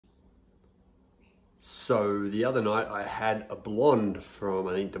So the other night I had a blonde from,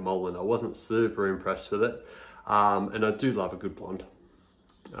 I think, Demolin. I wasn't super impressed with it. And I do love a good blonde.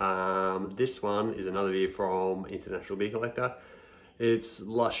 This one is another beer from International Beer Collector. It's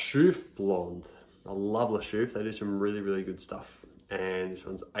La Chouffe Blonde. I love La Chouffe. They do some really, really good stuff. And this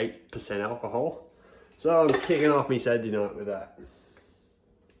one's 8% alcohol. So I'm kicking off my Saturday night with that.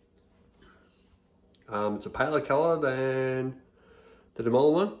 It's a paler colour than the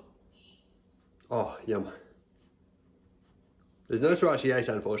Demolin one. Oh, yum. There's no sriracha ace,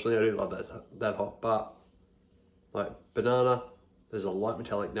 unfortunately. I do love that hot, but like banana, there's a light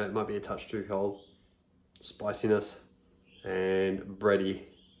metallic note, might be a touch too cold, spiciness, and bready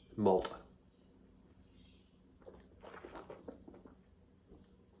malt.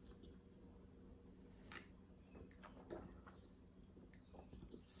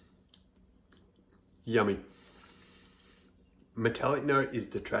 Yummy. Metallic note is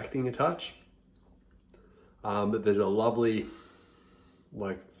detracting a touch. But there's a lovely,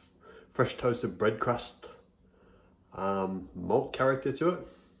 like, fresh toasted bread crust malt character to it.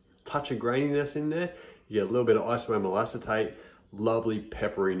 Touch of graininess in there. You get a little bit of isoamyl acetate. Lovely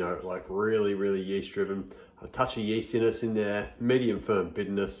peppery note, like really, really yeast driven. A touch of yeastiness in there. Medium firm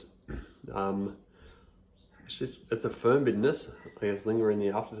bitterness. It's a firm bitterness. I guess linger in the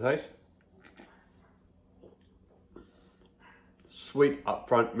aftertaste. Sweet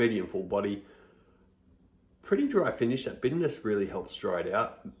upfront, medium full body. Pretty dry finish. That bitterness really helps dry it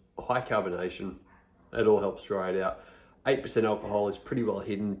out. High carbonation, it all helps dry it out. 8% alcohol is pretty well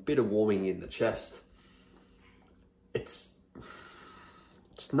hidden. Bit of warming in the chest. It's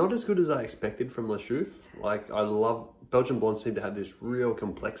not as good as I expected from La Chouffe. Like, I love, Belgian blondes seem to have this real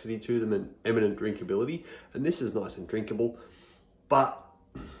complexity to them and eminent drinkability. And this is nice and drinkable, but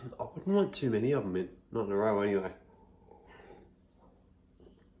I wouldn't want too many of them not in a row anyway.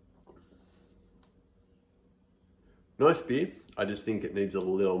 Nice beer. I just think it needs a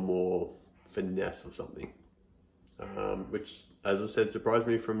little more finesse or something. Which, as I said, surprised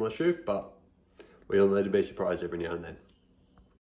me from La Chouffe, but we all need to be surprised every now and then.